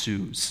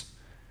pursues.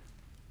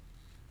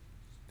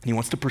 And he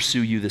wants to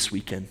pursue you this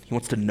weekend. He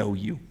wants to know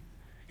you.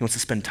 He wants to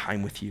spend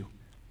time with you.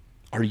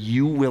 Are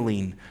you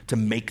willing to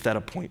make that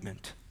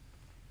appointment?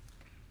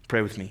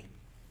 Pray with me.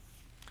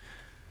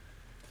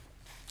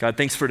 God,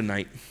 thanks for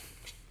tonight.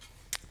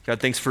 God,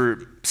 thanks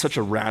for such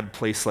a rad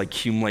place like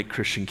Hume Lake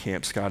Christian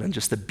Camps, God, and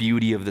just the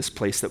beauty of this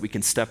place that we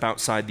can step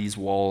outside these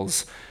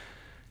walls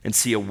and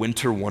see a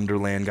winter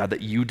wonderland, God,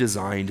 that you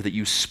designed, that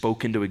you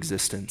spoke into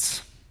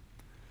existence.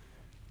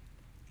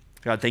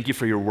 God, thank you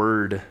for your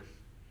word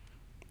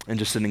and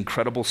just an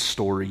incredible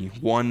story,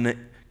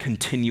 one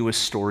continuous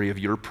story of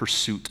your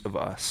pursuit of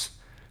us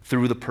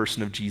through the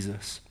person of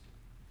Jesus.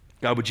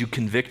 God, would you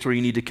convict where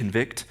you need to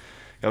convict?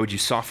 God, would you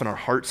soften our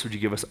hearts? Would you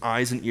give us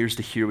eyes and ears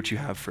to hear what you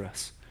have for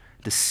us,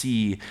 to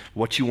see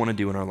what you want to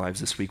do in our lives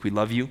this week? We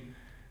love you.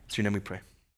 It's your name we pray.